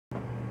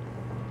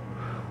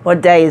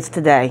What day is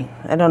today?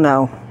 I don't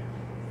know.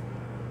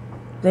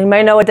 Does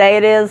anybody know what day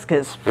it is?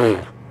 Because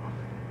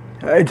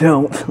I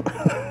don't.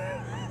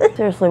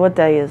 Seriously, what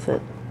day is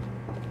it?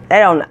 I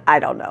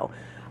don't know.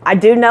 I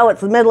do know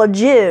it's the middle of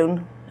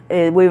June.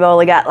 We've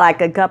only got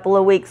like a couple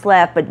of weeks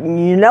left, but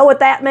you know what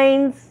that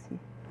means,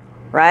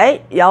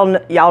 right?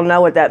 Y'all know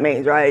what that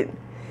means, right?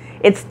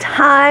 It's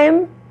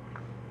time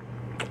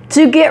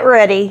to get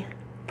ready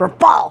for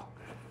fall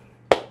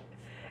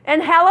and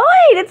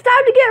Halloween. It's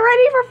time to get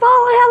ready for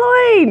fall and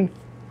Halloween.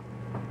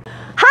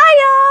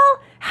 Hi,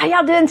 y'all. How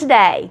y'all doing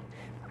today?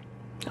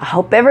 I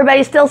hope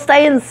everybody's still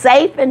staying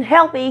safe and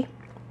healthy.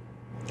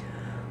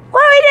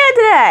 What are we doing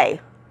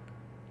today?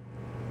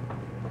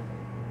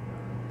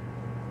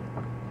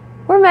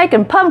 We're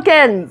making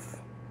pumpkins.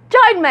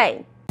 Join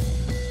me.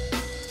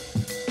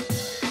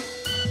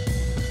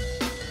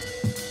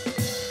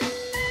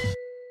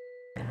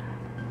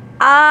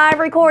 I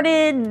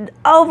recorded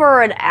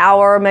over an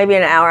hour, maybe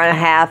an hour and a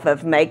half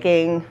of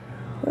making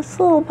this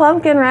little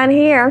pumpkin right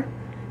here.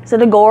 Is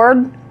it a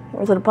gourd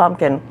or is it a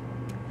pumpkin?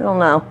 I don't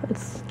know.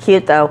 It's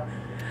cute though.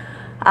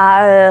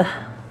 Yeah,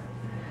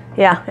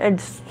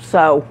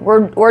 so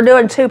we're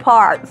doing two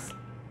parts.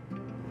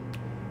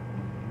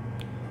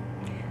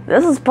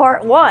 This is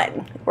part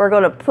one. We're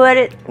going to put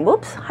it,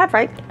 whoops, hi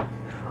Frank.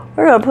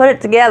 We're going to put it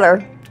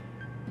together.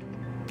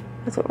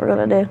 That's what we're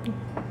going to do.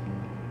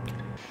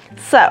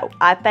 So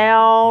I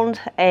found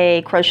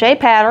a crochet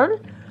pattern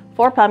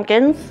for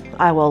pumpkins.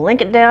 I will link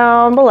it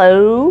down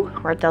below,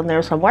 right down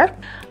there somewhere.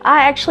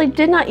 I actually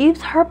did not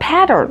use her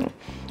pattern,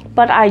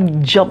 but I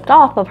jumped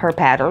off of her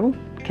pattern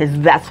because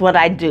that's what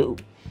I do.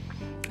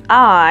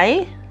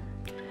 I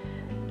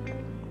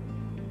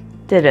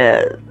did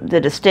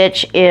a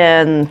stitch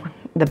in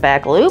the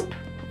back loop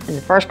in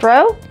the first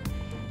row,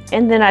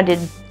 and then I did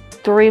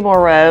 3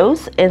 more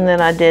rows, and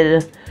then I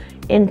did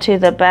into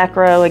the back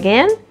row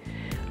again,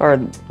 or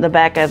the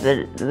back of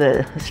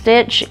the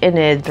stitch, and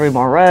then 3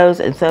 more rows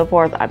and so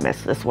forth. I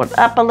messed this one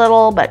up a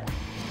little, but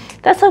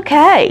that's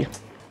okay.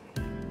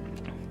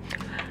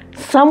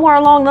 Somewhere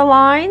along the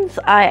lines,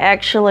 I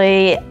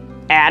actually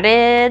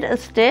added a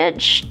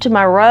stitch to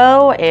my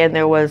row, and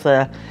there was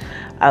a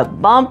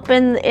bump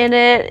in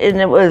it,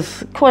 and it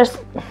was, of course,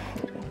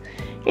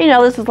 you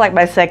know, this is like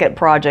my second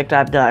project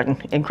I've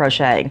done in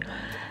crocheting.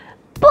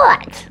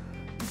 But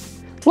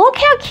look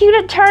how cute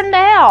it turned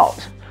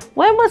out.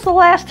 When was the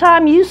last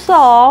time you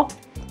saw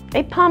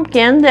a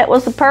pumpkin that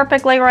was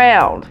perfectly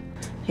round?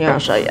 Here, I'll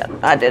show you.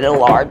 I did a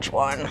large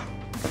one.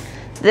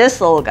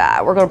 This little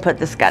guy, we're gonna put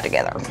this guy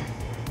together.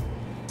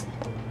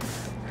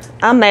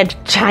 I made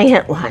a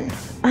giant one.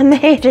 I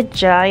made a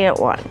giant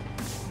one.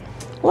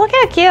 Look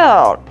how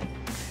cute.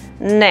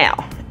 Now,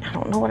 I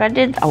don't know what I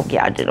did. Oh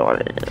yeah, I did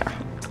what I did there.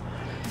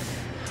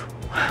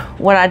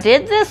 When I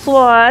did this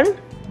one,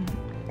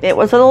 it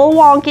was a little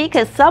wonky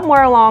because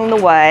somewhere along the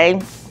way,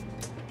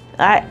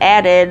 I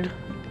added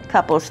a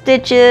couple of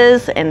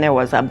stitches and there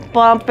was a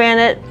bump in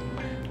it.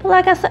 But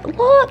like I said,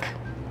 look,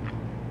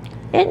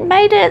 it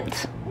made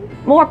it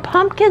more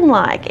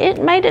pumpkin-like.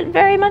 It made it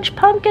very much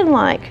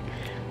pumpkin-like.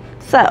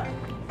 So,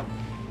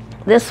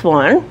 this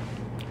one,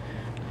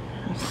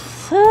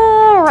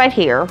 so right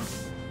here,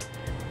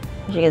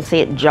 as you can see,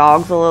 it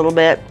jogs a little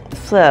bit.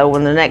 So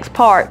when the next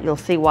part, you'll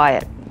see why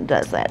it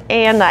does that.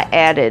 And I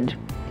added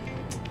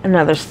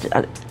another,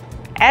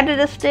 added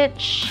a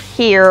stitch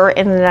here,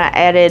 and then I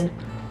added,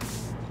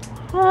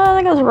 I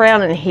think it was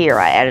around in here,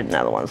 I added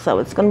another one. So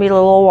it's gonna be a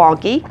little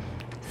wonky.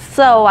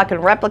 So I can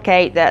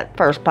replicate that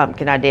first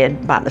pumpkin I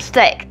did by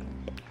mistake.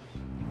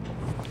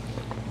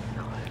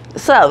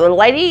 So the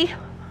lady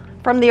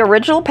from the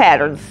original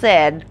pattern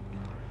said,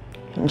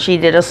 and she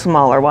did a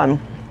smaller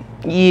one,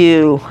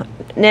 you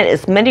knit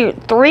as many,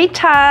 3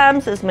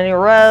 times as many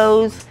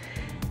rows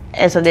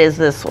as it is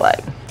this way.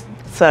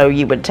 So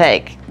you would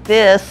take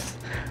this,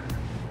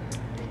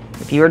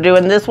 if you were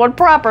doing this one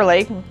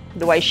properly,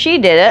 the way she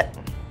did it,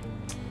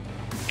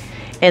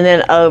 and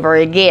then over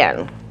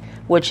again,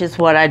 which is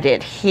what I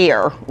did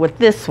here with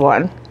this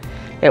one.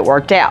 It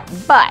worked out,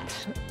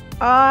 but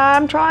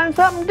I'm trying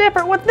something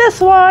different with this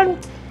one.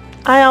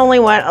 I only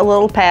went a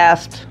little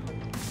past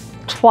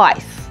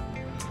twice.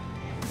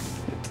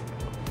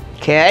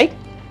 Okay,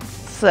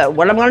 so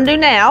what I'm going to do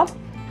now,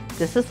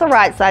 this is the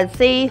right side.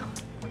 See,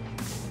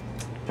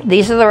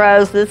 these are the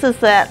rows. This is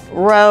that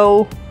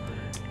row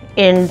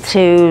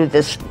into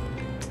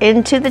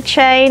the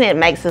chain. It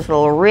makes this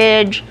little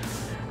ridge,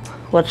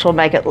 which will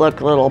make it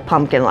look a little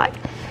pumpkin-like.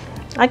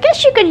 I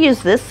guess you could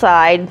use this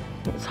side.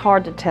 It's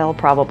hard to tell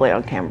probably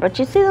on camera, but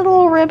you see the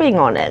little ribbing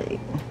on it.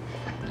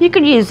 You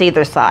could use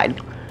either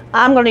side.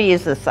 I'm going to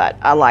use this side.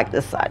 I like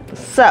this side.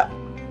 So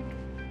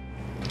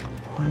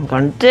what I'm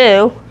going to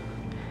do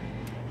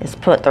is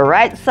put the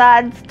right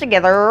sides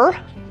together.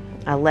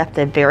 I left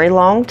a very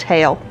long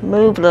tail.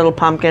 Move, little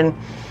pumpkin.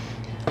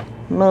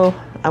 Move.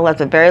 I left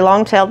a very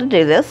long tail to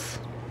do this.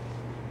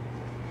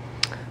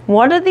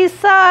 One of these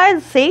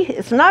sides, see,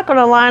 it's not going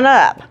to line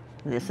up.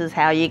 This is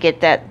how you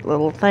get that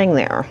little thing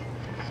there.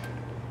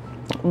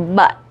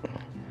 But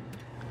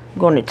I'm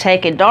going to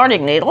take a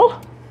darning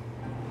needle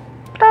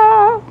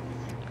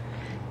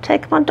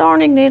take my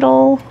darning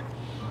needle,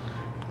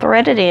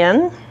 thread it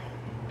in.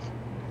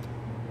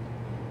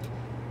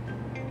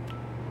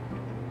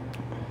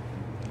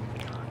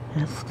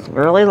 It's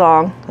really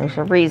long. There's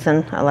a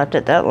reason I left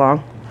it that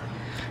long.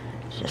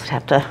 Just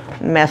have to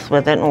mess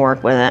with it and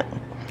work with it.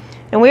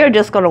 And we are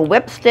just going to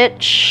whip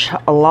stitch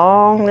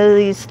along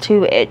these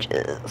two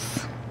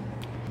edges.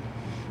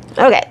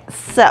 Okay,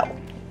 so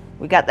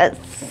we got that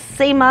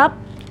seam up.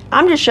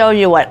 I'm just showing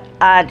you what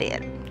I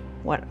did.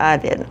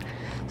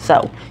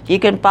 So you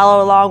can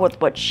follow along with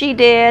what she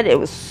did. It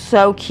was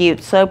so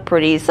cute, so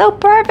pretty, so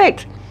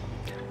perfect.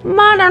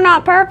 Mine are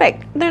not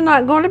perfect. They're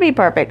not going to be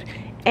perfect.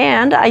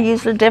 And I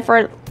used a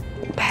different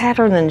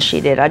pattern than she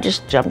did. I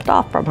just jumped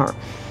off from her.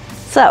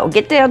 So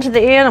get down to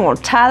the end. I'm going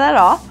to tie that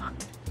off.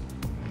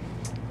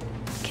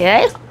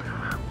 Okay.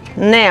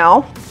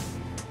 Now,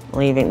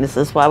 this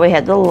is why we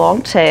had the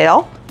long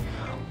tail.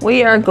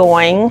 We are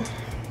going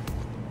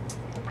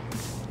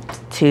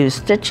to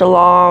stitch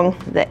along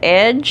the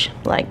edge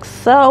like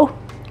so.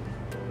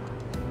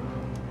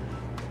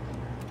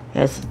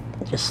 It's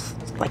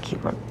just like you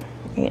were,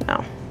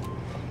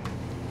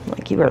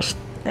 like you were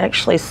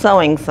actually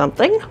sewing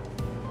something,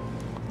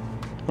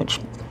 which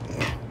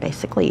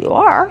basically you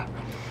are.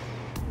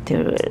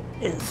 Do it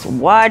as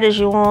wide as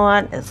you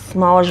want, as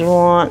small as you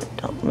want,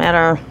 don't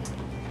matter.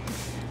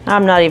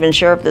 I'm not even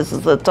sure if this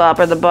is the top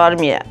or the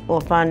bottom yet. We'll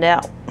find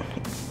out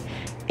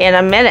in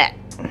a minute.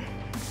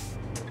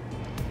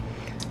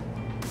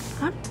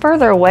 I'm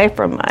further away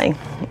from my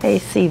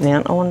AC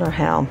vent. I wonder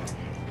how.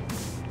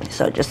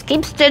 So just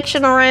keep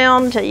stitching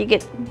around until you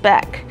get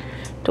back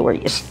to where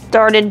you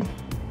started.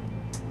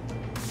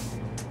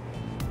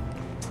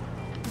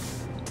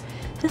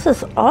 This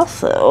is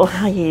also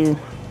how you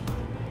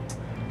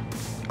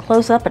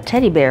close up a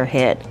teddy bear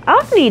head.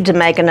 I need to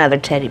make another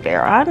teddy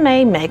bear. I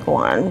may make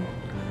one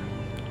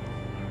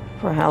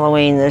for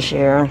Halloween this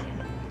year.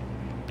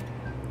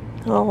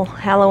 A little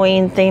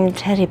Halloween themed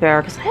teddy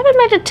bear, because I haven't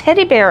made a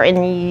teddy bear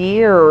in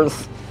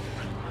years.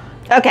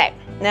 Okay,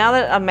 now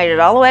that I've made it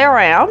all the way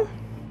around,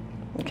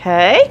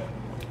 okay,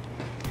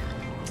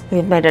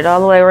 we've made it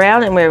all the way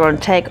around, and we're going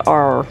to take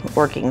our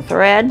working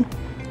thread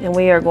and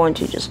we are going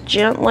to just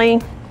gently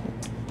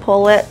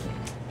pull it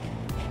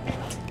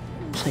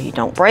so you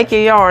don't break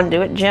your yarn.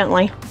 Do it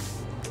gently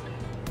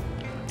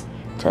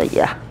till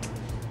you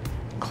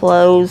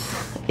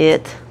close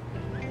it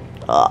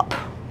up.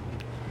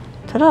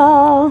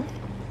 Ta-da!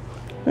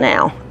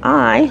 Now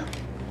I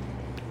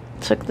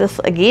took this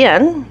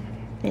again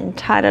and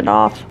tied it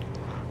off.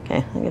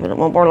 Okay, I'll give it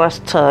one more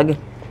last tug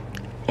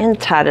and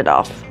tied it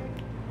off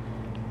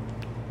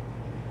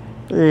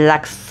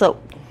like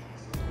so.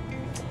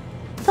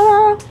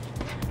 Ta-da!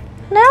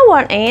 Now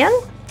what, Anne?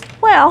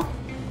 Well,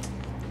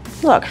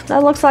 look,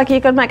 that looks like you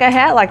could make a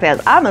hat like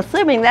that. I'm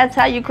assuming that's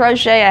how you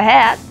crochet a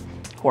hat.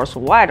 Of course,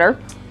 wider.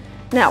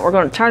 Now we're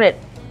going to turn it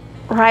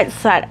right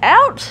side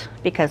out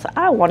because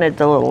I wanted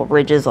the little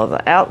ridges on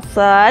the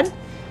outside.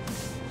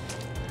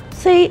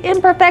 See,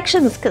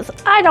 imperfections, because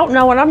I don't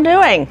know what I'm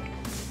doing.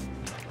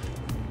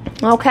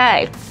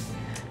 Okay,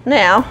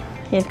 now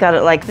you've got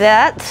it like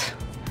that.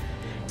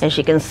 As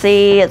you can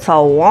see, it's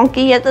all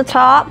wonky at the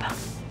top,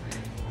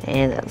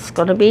 and that's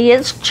going to be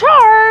its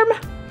charm.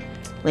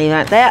 Leave it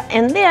like that,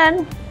 and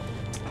then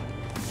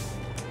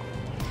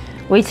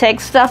we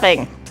take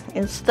stuffing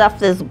and stuff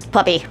this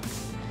puppy.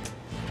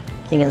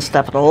 You can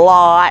stuff it a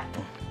lot,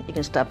 you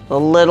can stuff it a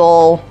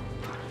little.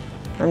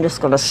 I'm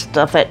just going to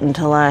stuff it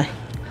until I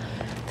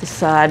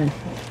decide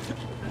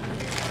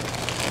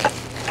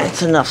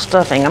it's enough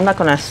stuffing. I'm not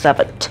going to stuff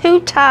it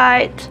too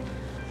tight.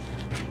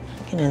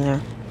 Get in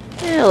there.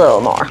 A little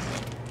more.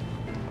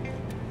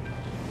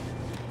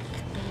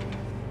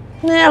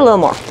 A little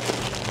more.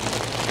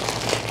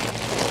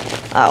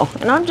 Oh,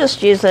 and I'm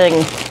just using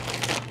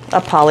a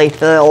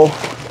polyfill.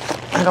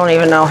 I don't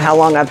even know how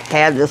long I've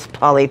had this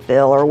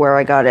polyfill or where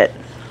I got it.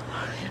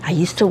 I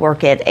used to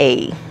work at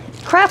a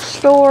craft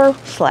store /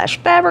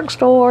 fabric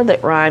store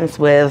that rhymes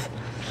with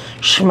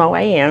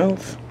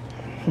Schmoan's.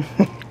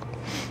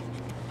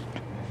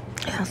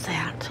 How's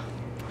that?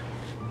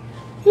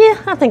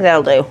 Yeah, I think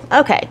that'll do.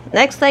 Okay,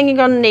 next thing you're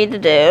going to need to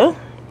do,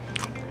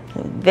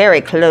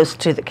 very close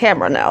to the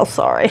camera now,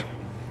 sorry.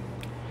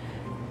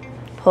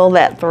 Pull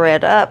that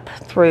thread up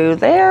through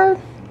there,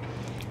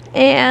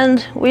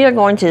 and we are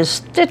going to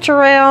stitch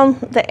around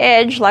the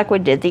edge like we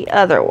did the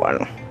other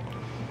one.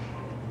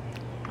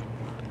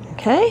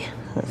 Okay,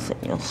 let's see,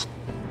 you'll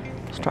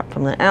start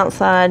from the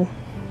outside.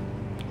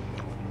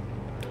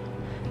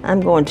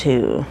 I'm going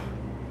to,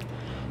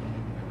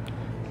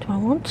 do I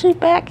want to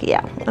back?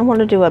 Yeah, I want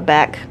to do a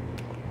back.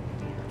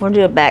 I want to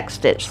do a back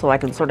stitch so I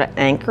can sort of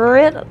anchor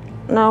it.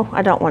 No,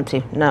 I don't want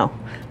to. No,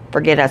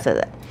 forget I said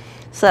that.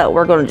 So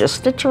we're going to just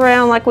stitch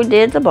around like we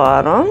did the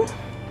bottom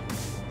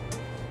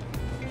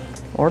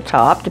or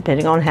top,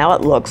 depending on how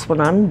it looks when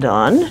I'm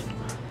done.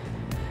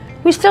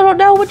 We still don't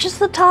know which is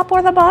the top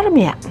or the bottom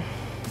yet.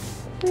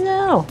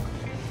 No,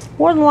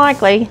 more than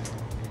likely,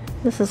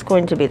 this is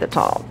going to be the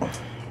top.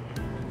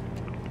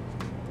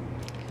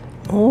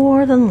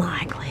 More than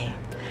likely.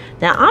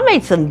 Now, I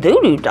made some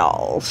voodoo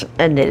dolls,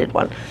 a knitted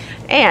one.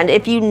 And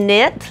if you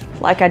knit,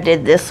 like I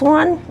did this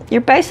one,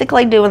 you're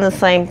basically doing the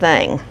same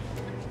thing.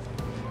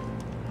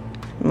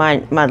 My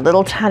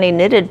little tiny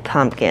knitted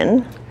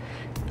pumpkin,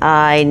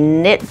 I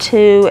knit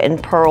 2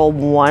 and purl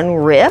 1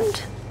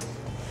 ribbed.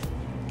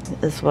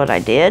 This is what I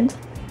did,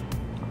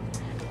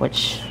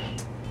 which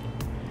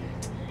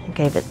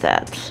gave it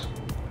that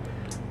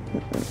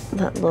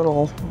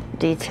little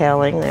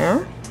detailing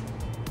there.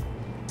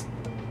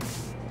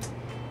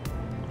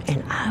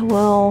 And I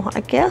will,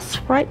 I guess,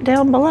 right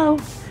down below,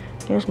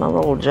 here's my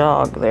little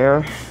jog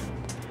there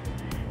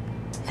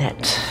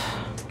that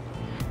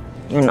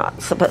you're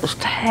not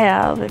supposed to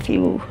have if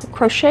you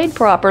crocheted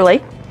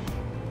properly.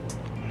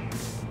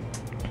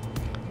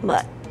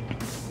 But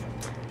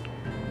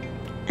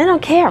I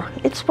don't care.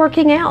 It's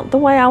working out the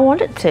way I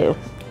want it to.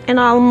 And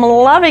I'm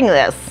loving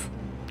this.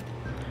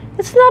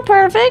 It's not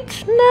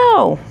perfect,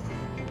 no.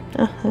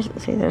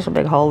 See, there's a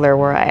big hole there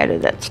where I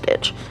added that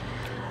stitch.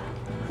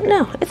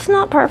 No, it's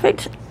not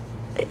perfect.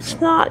 It's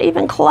not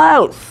even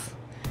close.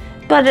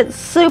 But it's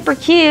super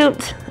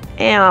cute,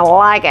 and I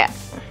like it.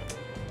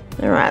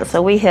 All right,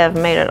 so we have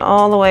made it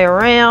all the way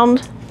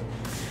around.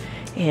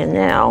 And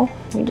now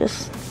we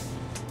just,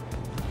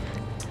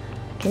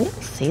 can you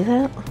see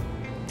that?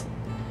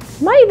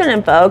 Am I even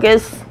in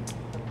focus?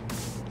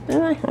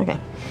 Am I? Okay.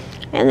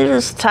 And then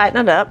just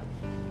tighten it up.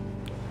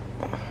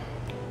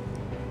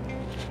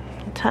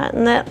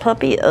 Tighten that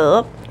puppy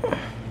up.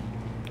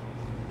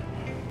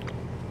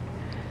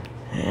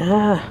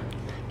 Yeah.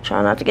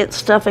 Try not to get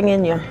stuffing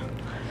in your,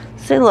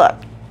 see, look.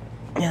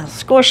 Yeah,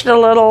 squish it a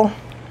little.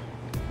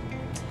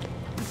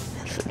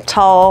 It's a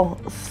tall,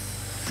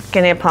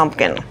 skinny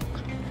pumpkin.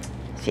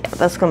 So yeah,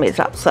 that's gonna be the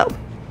top. So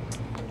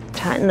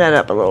tighten that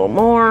up a little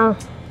more.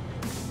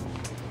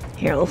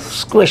 Here, let's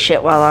squish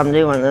it while I'm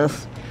doing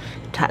this.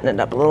 Tighten it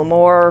up a little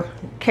more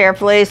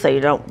carefully so you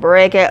don't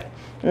break it.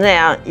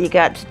 Now you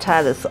got to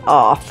tie this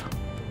off.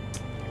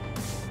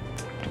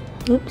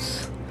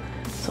 Oops.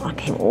 So I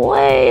came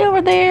way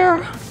over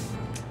there.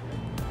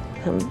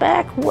 Come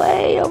back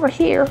way over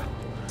here.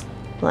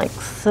 Like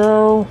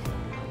so.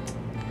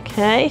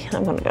 Okay,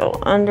 I'm gonna go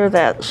under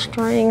that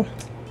string.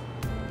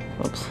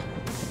 Oops,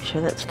 make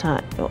sure that's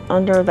tight. Go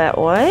under that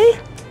way.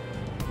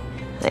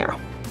 There.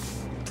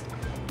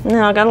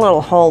 Now I got a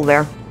little hole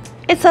there.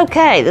 It's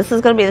okay. This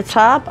is gonna be the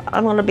top.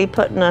 I'm gonna be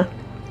putting a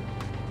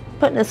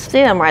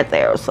stem right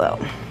there, so.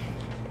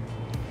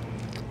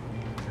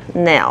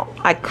 Now,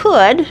 I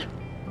could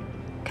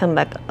come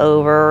back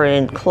over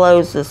and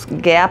close this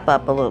gap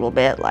up a little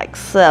bit like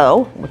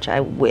so, which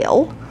I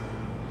will.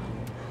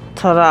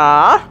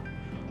 Ta-da!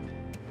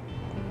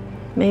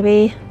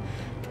 Maybe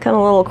come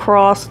a little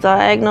across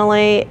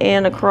diagonally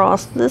and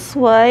across this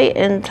way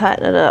and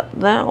tighten it up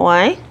that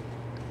way.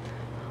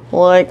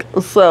 Like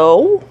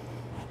so.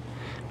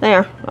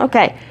 There,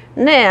 okay.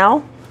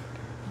 Now,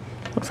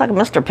 looks like a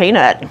Mr.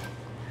 Peanut.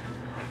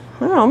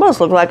 It almost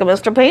looks like a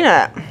Mr.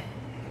 Peanut.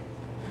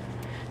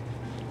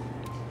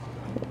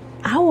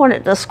 I want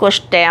it to squish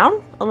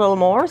down a little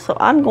more, so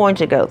I'm going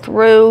to go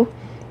through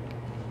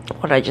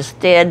what I just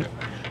did.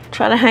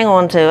 Try to hang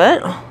on to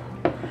it.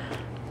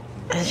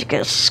 As you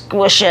can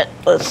squish it,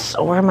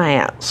 where am I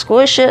at?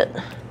 Squish it.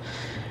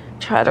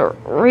 Try to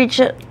reach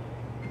it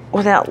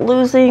without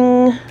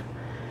losing.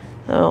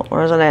 Oh,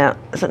 where's it at?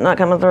 Is it not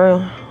coming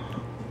through?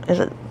 Is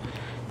it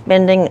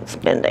bending? It's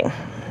bending.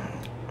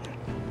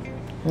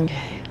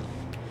 Okay.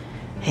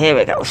 Here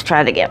we go. Let's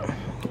try it again.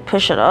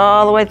 Push it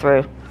all the way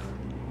through.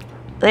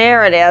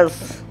 There it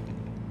is.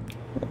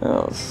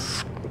 Oh,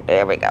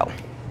 there we go.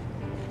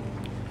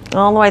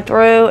 All the way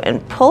through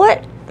and pull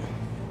it.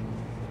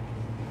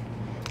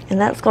 And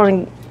that's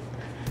going to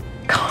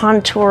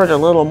contour it a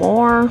little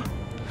more.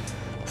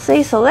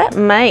 See, so that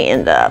may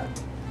end up,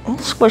 we'll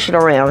squish it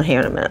around here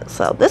in a minute.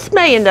 So this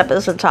may end up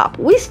as the top.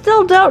 We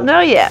still don't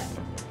know yet.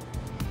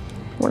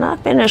 When I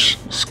finish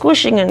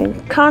squishing and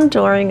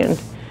contouring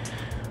and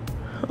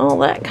all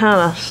that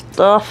kind of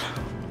stuff,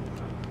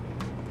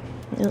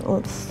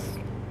 let's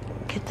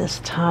get this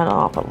tied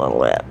off a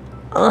little bit.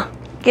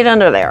 Get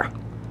under there.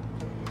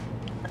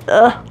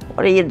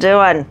 What are you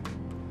doing?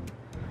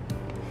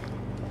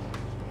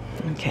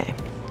 Okay.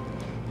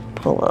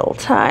 Pull a little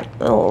tight,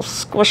 a little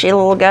squishy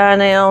little guy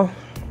now.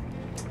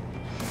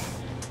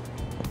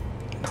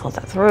 Pull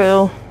that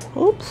through.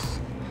 Oops.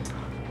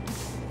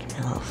 Give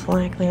me a little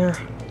slack there.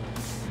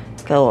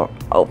 Go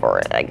over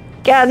it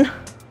again.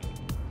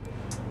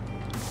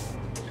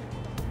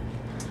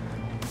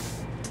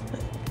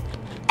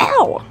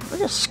 Ow! I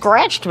just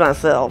scratched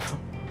myself.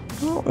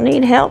 I don't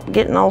need help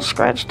getting all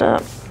scratched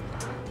up.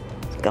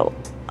 Let's go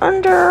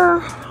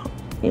under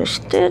your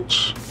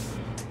stitch.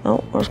 Oh,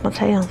 where's my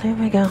tail? There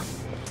we go.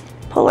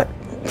 Pull it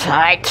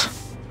tight.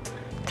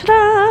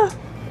 Ta-da!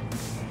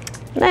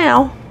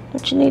 Now,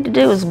 what you need to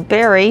do is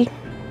bury.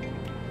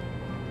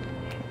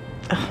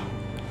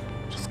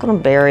 Just gonna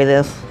bury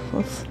this.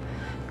 Let's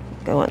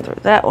go in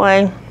through that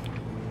way.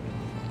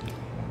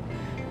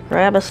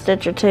 Grab a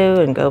stitch or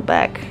two and go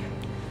back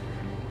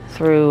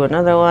through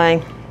another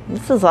way.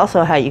 This is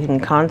also how you can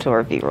contour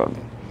if you were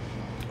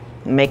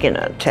making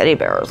a teddy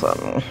bear or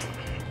something.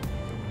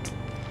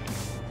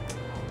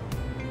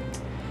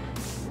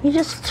 You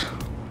just,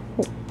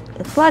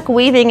 it's like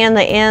weaving in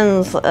the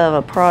ends of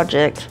a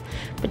project,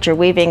 but you're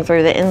weaving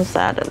through the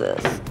inside of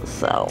this.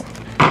 So,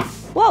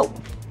 whoa.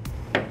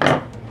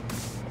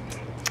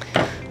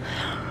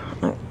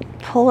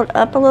 Pull it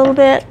up a little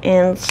bit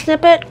and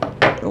snip it,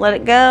 let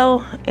it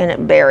go, and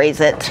it buries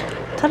it.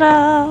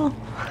 Ta-da!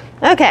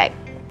 Okay,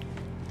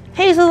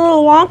 he's a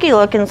little wonky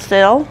looking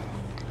still,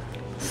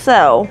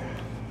 so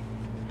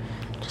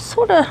just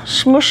sort of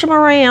smoosh him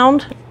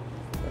around,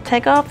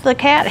 take off the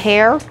cat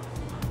hair,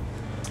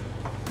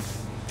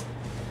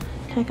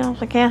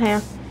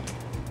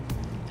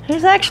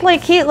 He's actually a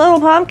cute little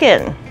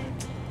pumpkin.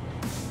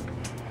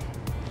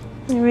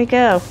 There we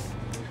go.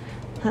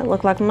 That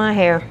looked like my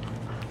hair.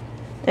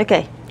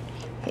 Okay,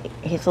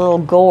 he's a little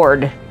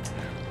gourd.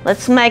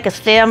 Let's make a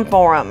stem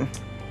for him.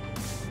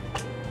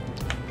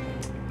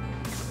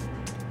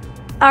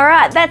 All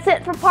right, that's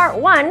it for part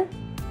 1.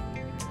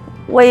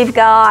 We've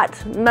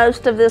got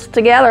most of this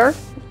together,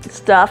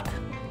 stuffed,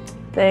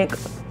 I think.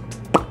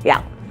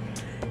 Yeah.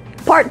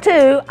 Part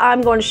 2,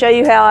 I'm going to show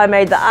you how I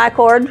made the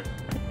I-cord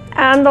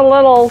and the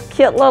little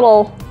cute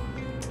little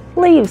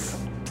leaves.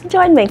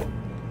 Join me.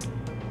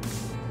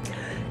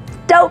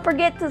 Don't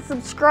forget to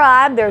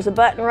subscribe. There's a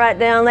button right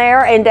down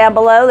there, and down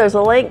below there's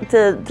a link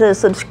to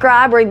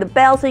subscribe. Ring the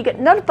bell so you get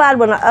notified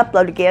when I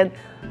upload again.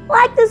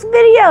 Like this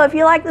video if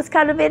you like this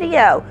kind of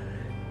video.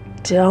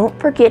 Don't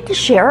forget to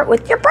share it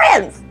with your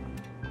friends.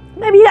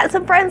 Maybe you got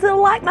some friends that'll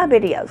like my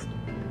videos.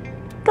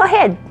 Go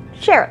ahead,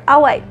 share it.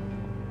 I'll wait.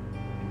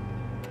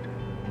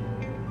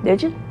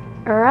 Did you?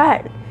 All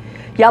right.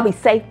 Y'all be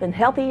safe and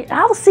healthy.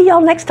 I will see y'all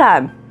next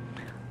time.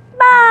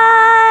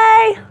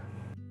 Bye.